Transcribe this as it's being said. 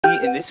See,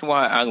 and this is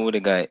why I would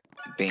have got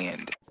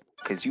banned.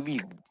 Cause you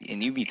be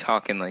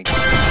talking like, yo.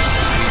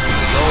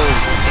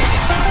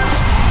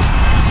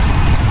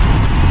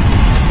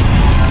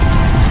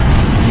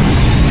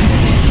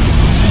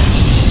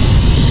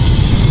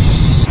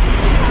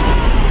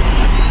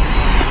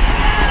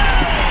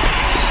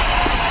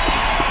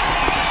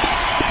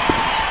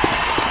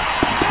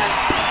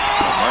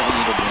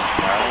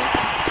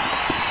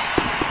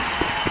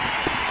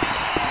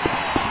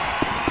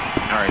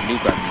 Alright,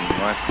 nuke got me.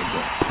 Watch the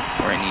go.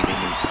 Or I need a nuke.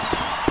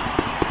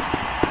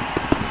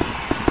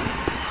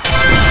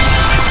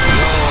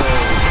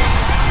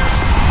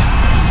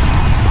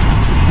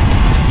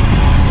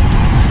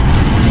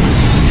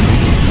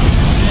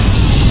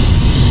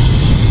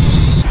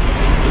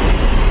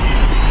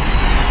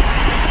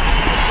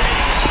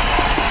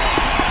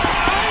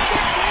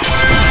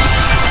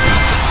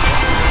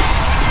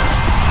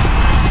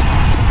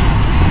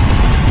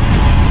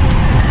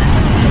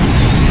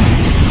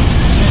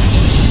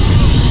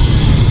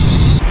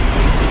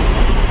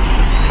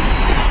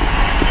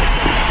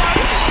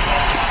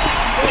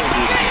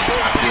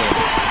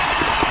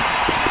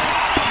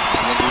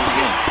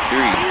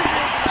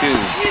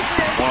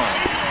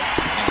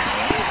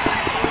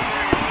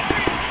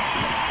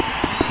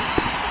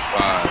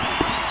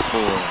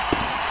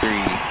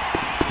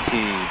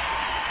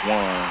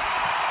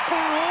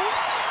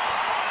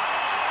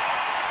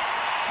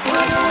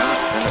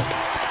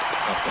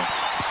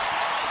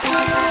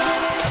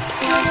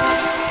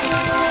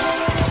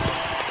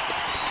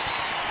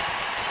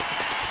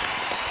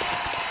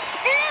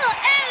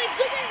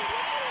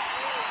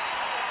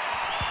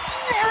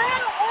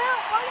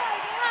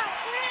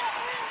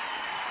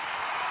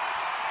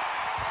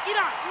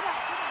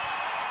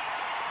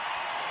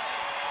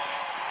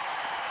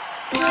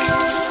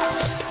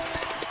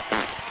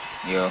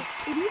 Yo.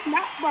 Do you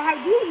not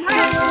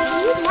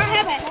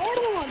have a head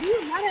on? Do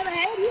you not have a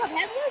head? Do you have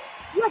headless?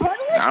 You have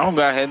headless? I don't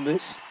got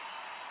headless.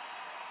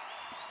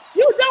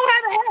 You don't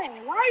have a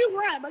head. Why are you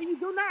lying? But you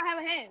do not have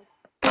a head.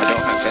 I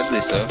don't have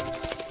headless though.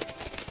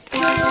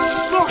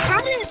 So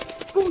how did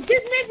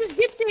this man just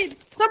gifted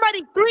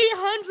somebody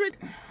 300?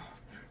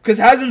 Cause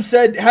HAZEM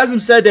said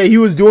that he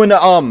was doing the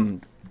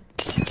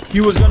he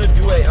was gonna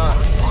do a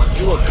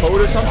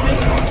code or something.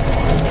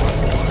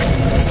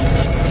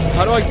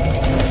 How do I?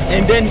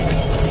 And then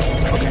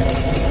okay.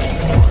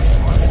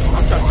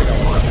 I'm trying to figure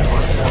out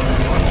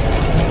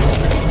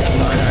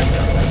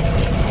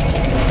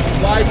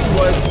why to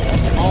us.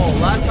 Oh,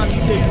 last time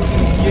you said you were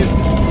gonna give.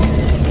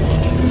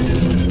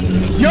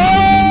 Yo!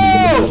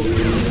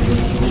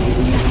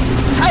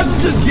 HAZEM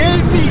just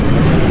gave me.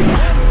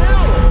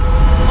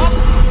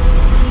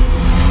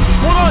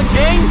 Hold on,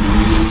 gang.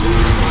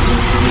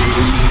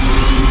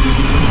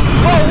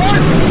 Oh,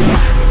 what?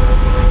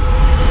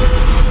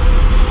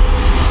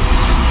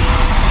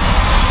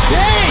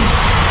 Dang!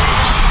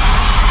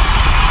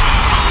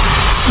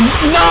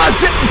 Nah,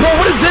 bro,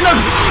 what is ZENUUX?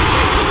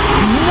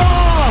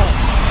 Nah!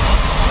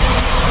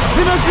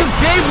 ZENUUX just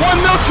gave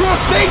 1 mil to a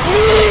fake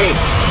me!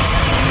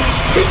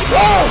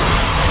 Whoa!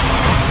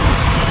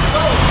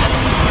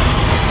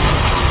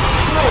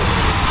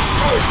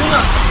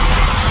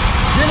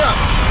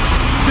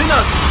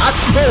 ZENUUX,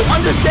 bro,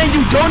 understand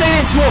you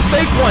donated to a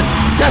fake one.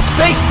 That's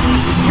fake.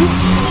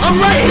 I'm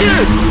right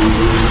here.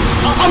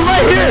 I'm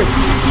right here.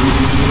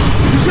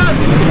 You should've.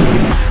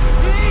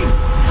 Dang,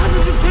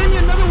 HAZEM just gave me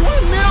another 1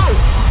 mil.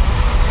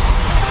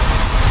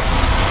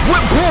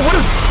 What, bro? What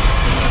is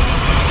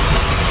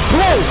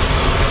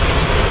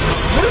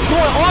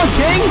going on,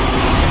 gang?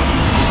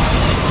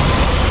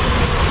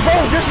 Bro,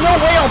 there's no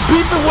way I'm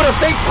beefing with a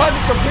fake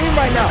Project Supreme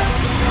right now.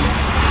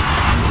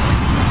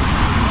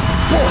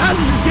 Bro,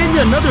 HAZEM just gave me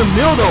another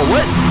mil though.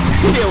 What?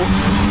 Bro,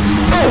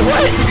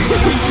 what?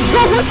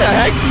 Bro, what the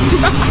heck?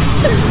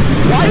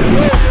 Why is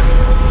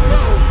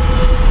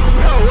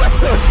Bro, what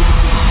the?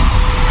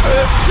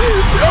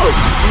 Bro,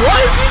 why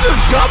is he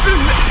just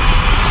dropping?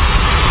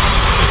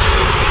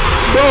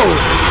 Bro,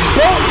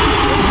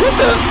 what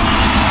the?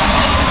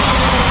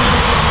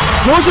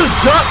 Bro just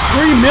dropped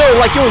 3 mil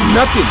like it was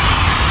nothing.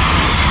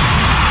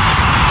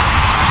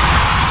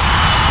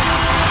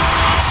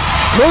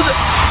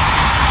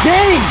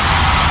 Dang!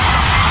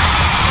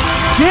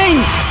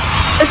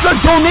 It's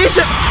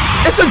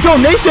a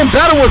donation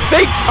battle with a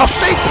fake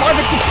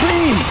Project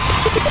Supreme.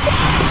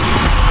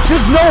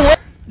 There's no way.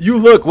 You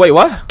look, wait,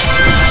 what?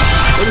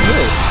 What is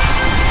this?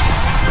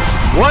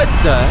 What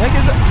the heck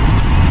is it?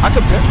 I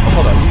compare, oh,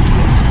 hold on.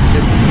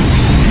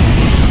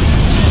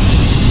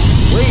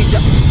 Wait,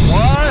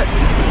 what?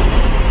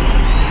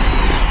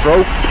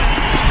 Stroke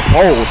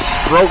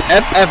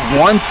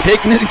FF1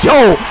 picnic,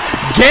 yo,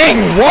 gang,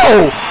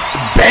 whoa,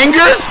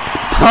 bangers,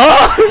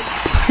 huh?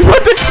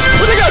 What they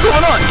got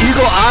going on?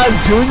 Eagle Eyes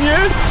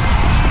Jr.?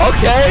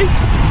 Okay.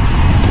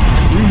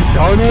 Please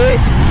donate.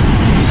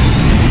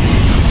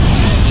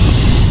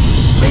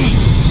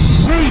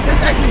 Wait,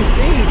 that's actually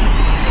insane.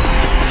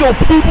 So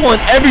people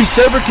on every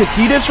server can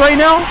see this right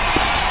now?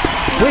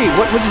 Wait,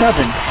 what just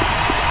happened?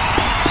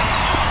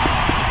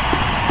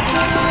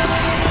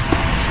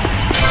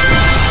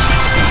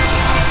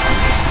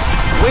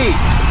 Wait.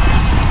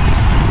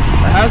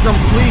 HAZEM,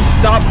 please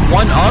stop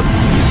 1-up.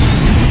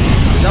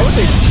 Is that what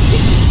they?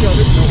 Yo,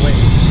 there's no way.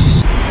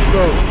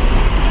 Bro.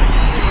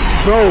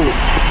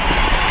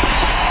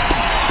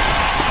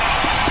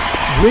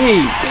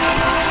 Wait.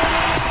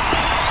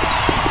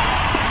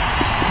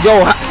 Yo,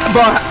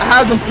 bro,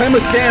 HAZEM, claim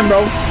a stand,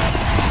 bro.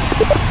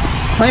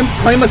 Claim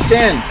a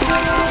stand.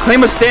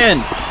 Claim a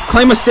stand.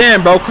 Claim a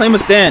stand, bro. Claim a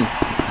stand.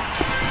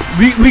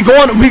 We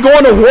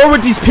going to war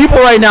with these people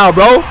right now,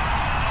 bro.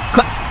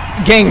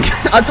 Gang,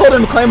 I told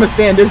him to claim a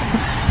stand.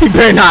 He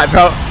better not,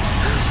 bro.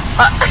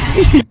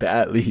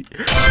 Badly.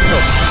 No,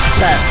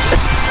 chat,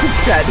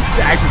 this is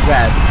actually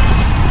bad.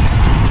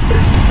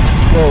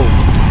 Bro,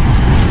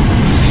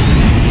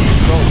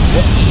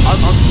 what?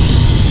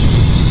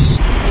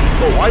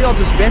 Bro, why y'all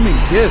just spamming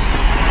gifts?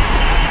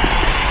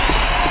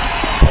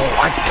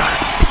 Oh, I got it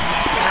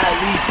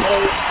badly, bro.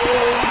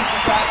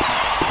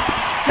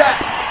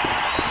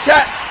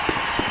 Chat.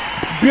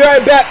 Be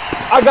right back.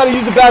 I gotta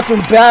use the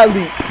bathroom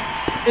badly.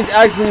 It's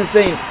actually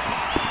insane.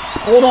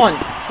 Hold on.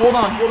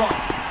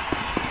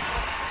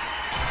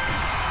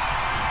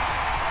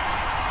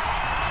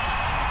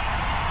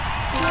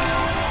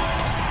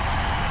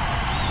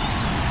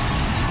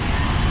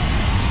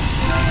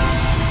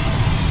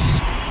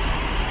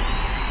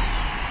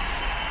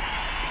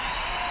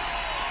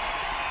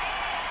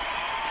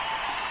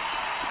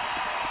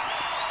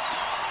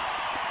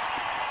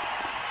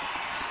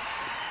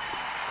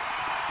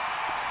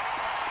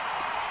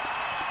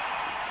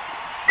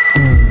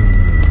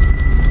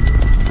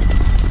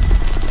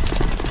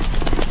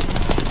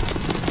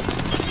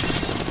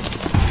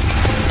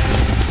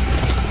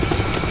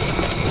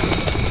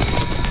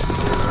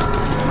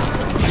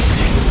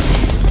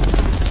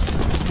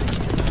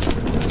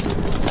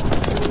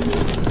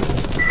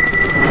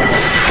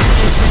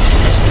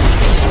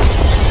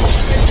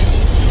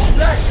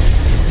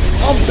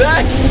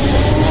 Back!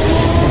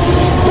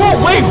 Whoa,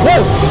 wait,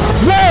 whoa!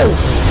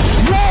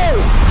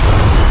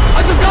 I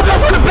just got back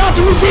from the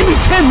bathroom, you gave me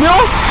 10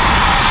 mil?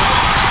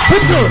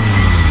 What the?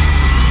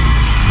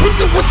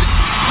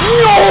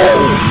 No!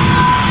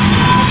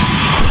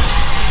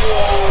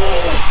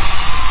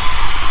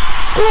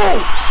 Bro,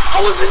 I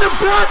was in the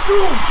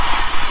bathroom!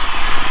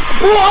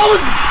 Bro,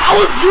 I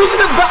was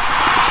using the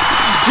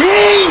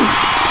game!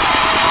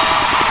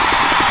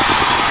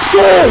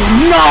 Yo,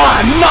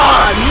 nah,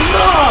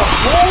 bro!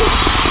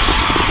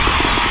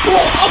 Bro,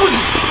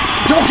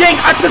 yo, gang,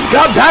 I just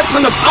got back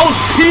from I was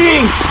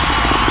peeing.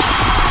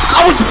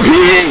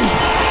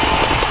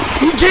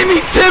 He gave me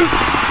 10.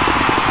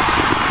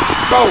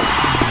 Bro,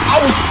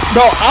 I was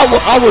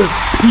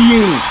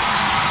peeing.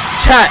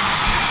 Chat.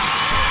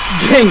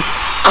 Gang,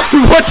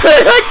 what the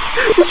heck?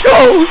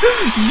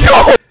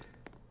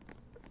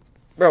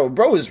 Yo.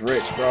 Bro is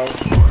rich, bro.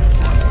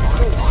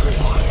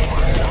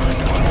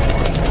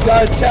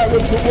 Guys, chat, we're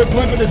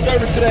blimping the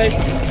server today.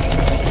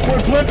 We're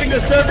blimping the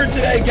server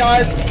today,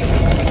 guys.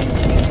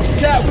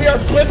 Chat, we're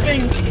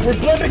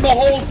blimping the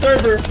whole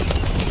server.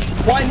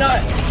 Why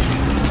not?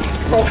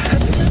 Bro,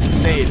 HAZEM is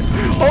insane.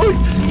 Oh,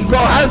 bro,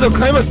 HAZEM,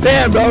 claim a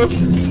stand, bro.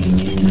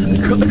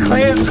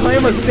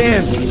 Claim a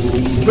stand.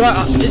 Bro,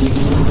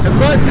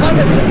 it's time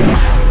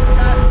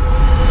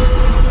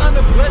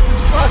to bless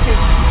his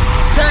pockets.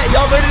 Chat,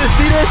 y'all ready to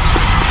see this?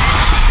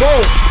 Bro,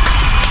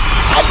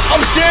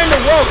 I'm sharing the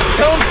world.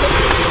 Tell him,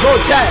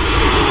 bro, chat.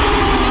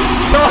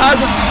 Tell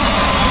HAZEM.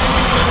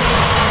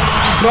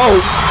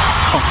 Bro,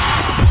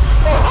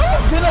 how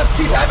does ZENUUX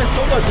keep having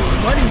so much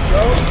money,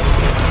 bro?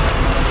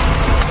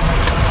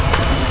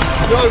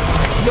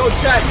 Yo,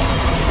 chat.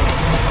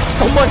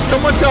 Someone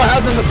tell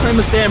HAZEM to claim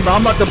a stand, bro.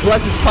 I'm about to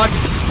bless his pocket.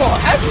 Bro,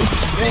 HAZEM's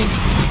insane.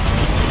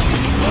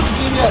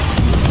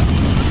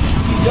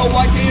 Yo,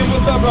 YKM,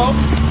 what's up, bro?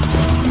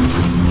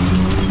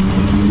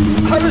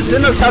 How does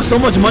ZENUUX have so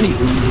much money?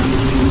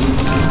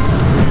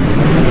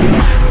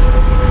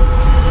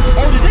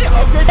 Oh, did they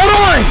upgrade? Hold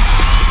on!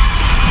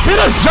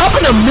 ZENUUX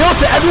dropping a meal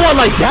to everyone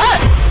like that?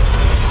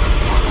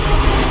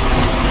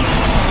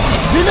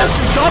 ZENUUX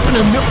is dropping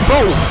a meal,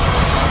 bro.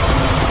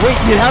 Wait,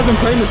 did HAZEM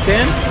claim the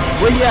stand?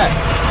 Where he at?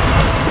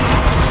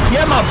 He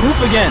had my booth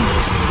again.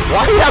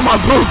 Why he had my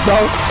booth, bro?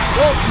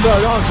 Oh, no,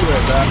 don't do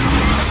it, bro.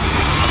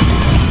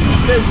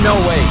 There's no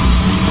way.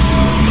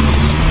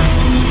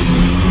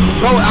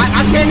 Bro,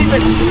 I can't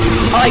even,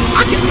 like,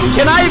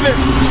 can I even,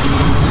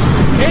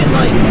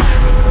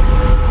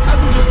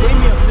 HAZEM just gave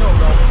me a meal,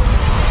 bro.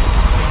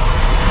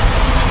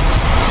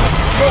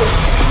 Bro,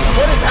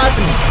 what is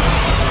happening?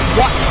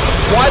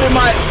 Why did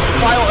my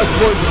file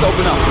export just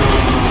open up?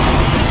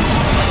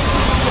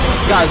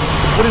 Guys,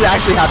 what is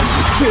actually happening?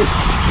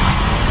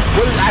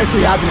 What is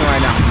actually happening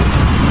right now?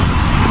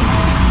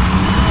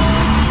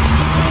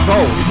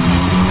 Bro,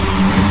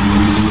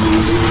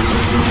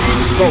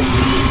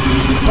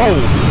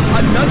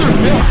 another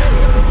mill.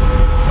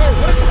 Bro,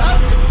 what is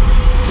happening?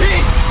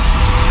 Pete,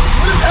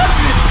 what is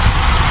happening?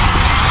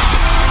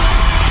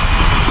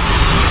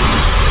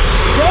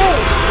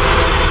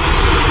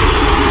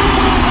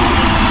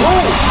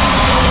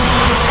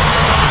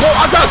 Bro,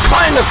 I got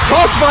caught in the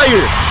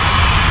crossfire.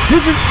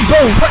 This is, bro,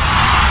 what?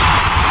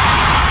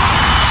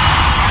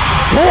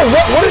 Oh,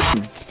 what is...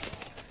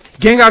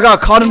 Gang, I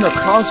got caught in the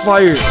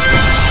crossfire.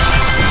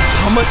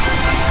 How much...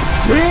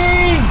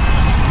 Dang!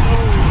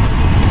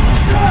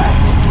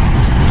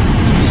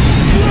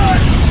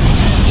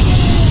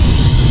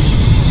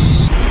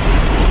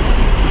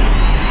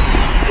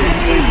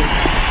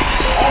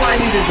 All I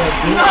need is a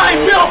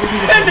 9 mil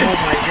pendant!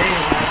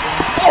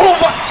 Oh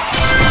my...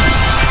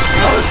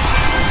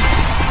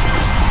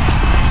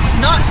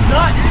 Not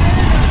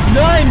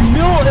 9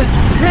 mil is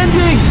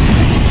pending!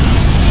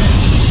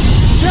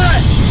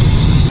 Chat!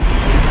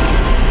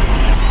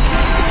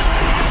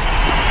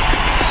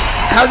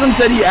 HAZEM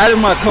said he added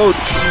my code.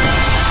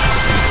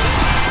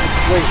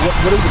 Wait,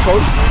 what is the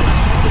code?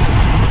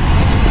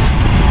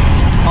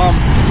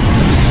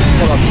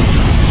 Hold up.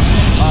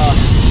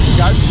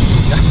 Guys,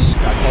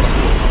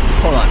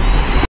 hold on.